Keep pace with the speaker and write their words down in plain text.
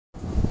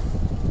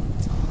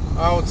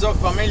What's up,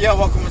 familia?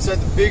 Welcome inside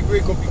the big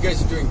rig. Hope you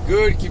guys are doing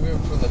good. Keeping it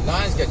from the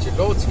lines. Got your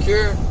load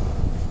secure.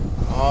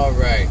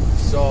 Alright,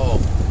 so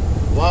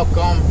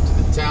welcome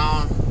to the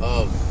town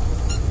of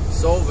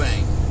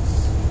Solvang.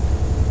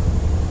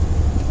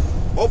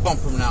 Hope I'm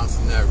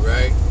pronouncing that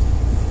right.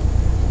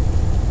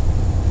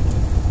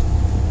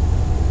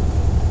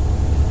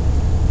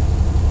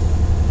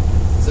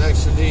 It's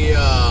actually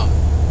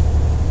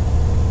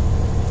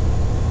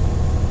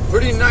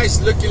pretty nice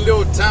looking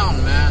little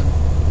town, man.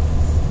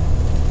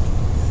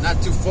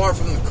 Not too far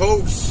from the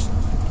coast.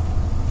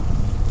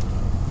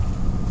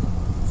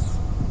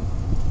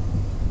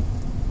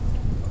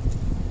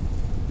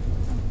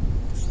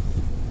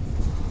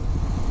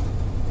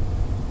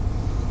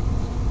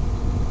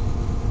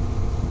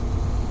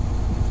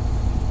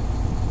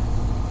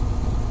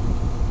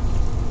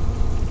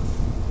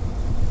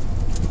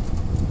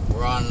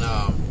 We're on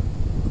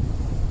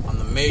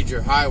the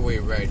major highway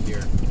right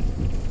here.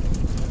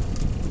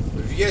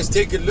 But if you guys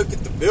take a look at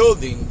the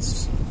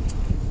buildings,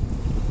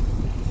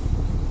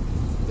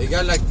 they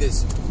got like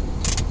this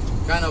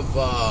kind of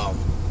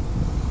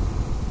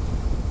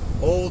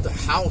old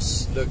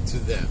house look to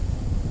them.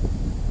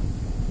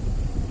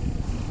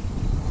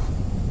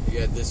 You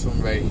got this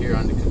one right here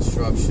under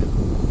construction.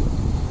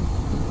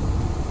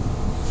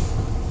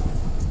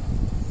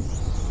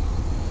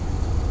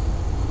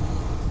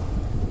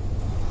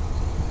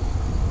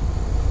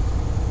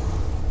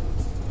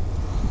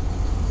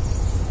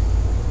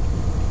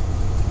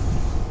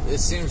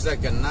 This seems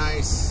like a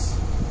nice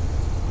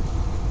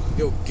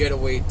little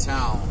getaway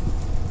town,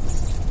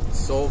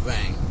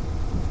 Solvang.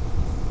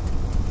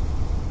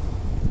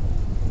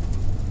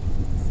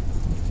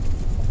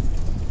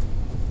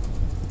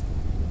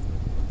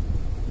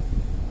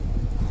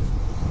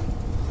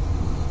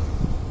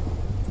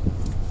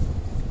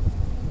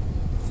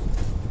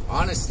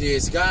 Honestly,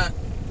 it's got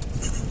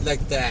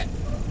like that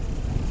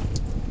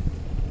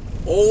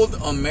old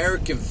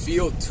American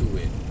feel to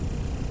it.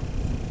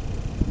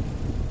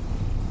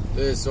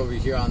 This over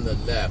here on the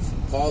left,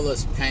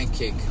 Paula's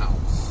Pancake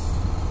House.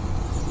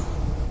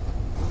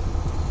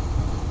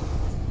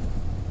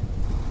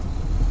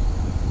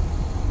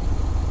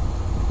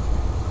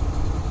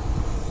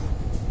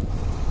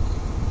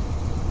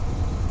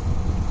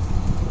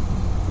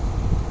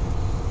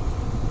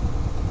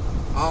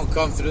 I don't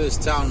come through this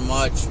town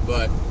much,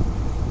 but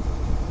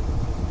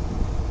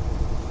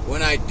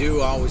when I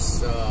do, I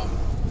always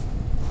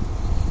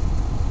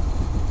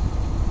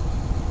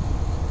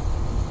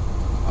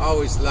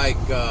like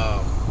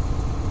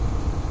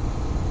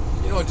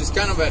you know, just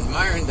kind of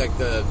admiring like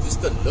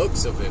just the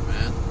looks of it,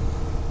 man.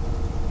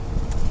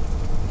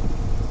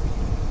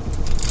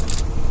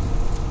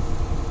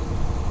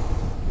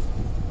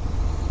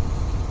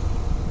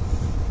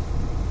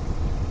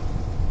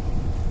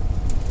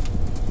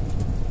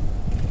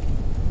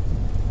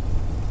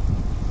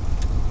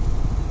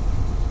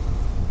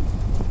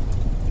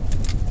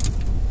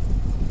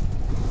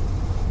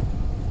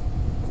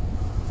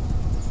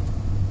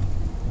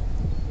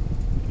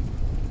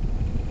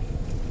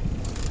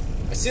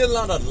 I see a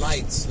lot of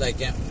lights, like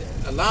a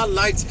lot of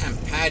lights and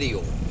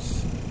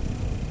patios.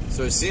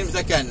 So it seems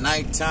like at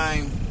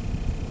nighttime,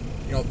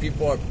 you know,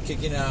 people are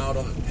kicking out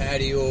on the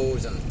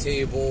patios and the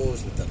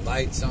tables with the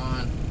lights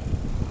on.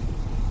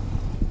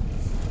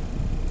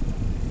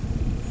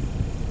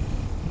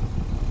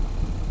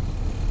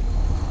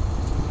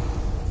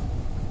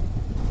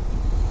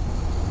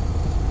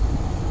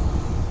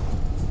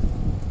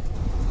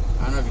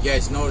 I don't know if you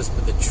guys noticed,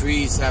 but the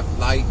trees have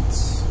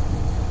lights.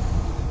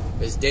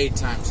 It's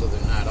daytime, so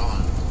they're not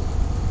on.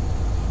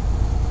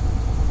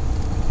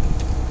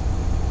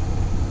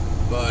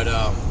 But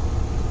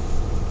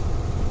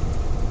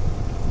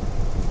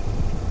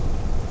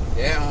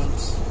yeah,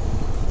 homes.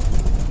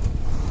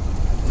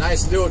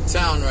 Nice little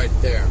town right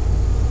there.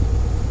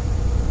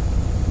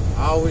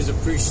 I always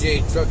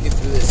appreciate trucking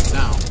through this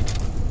town.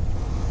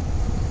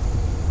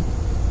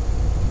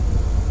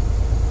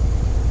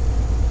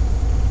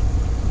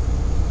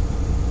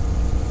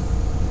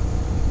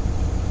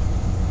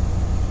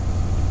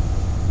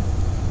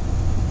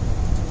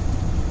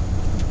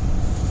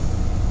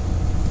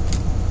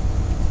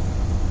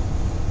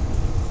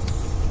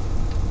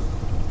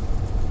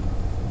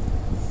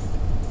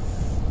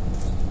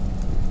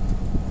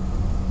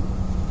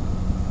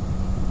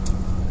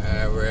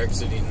 We're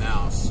exiting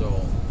now, so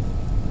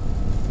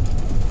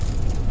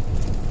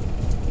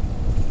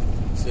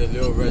see a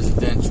little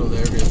residential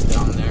areas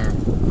down there,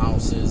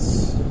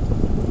 houses.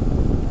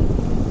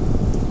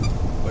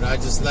 But I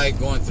just like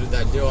going through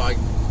that deal.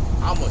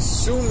 I'm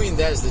assuming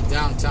that's the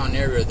downtown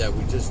area that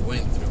we just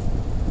went through.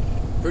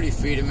 Pretty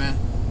feeding, man.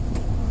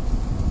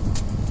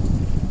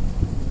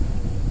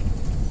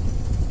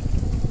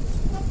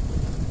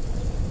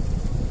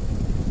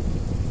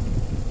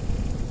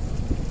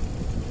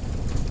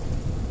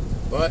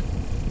 But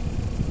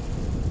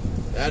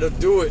that'll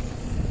do it.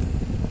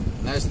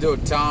 Nice little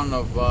town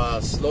of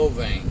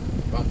Solvang,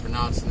 if I'm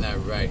pronouncing that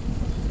right.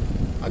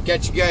 I'll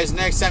catch you guys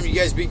next time. You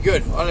guys be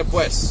good. Ole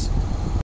pues.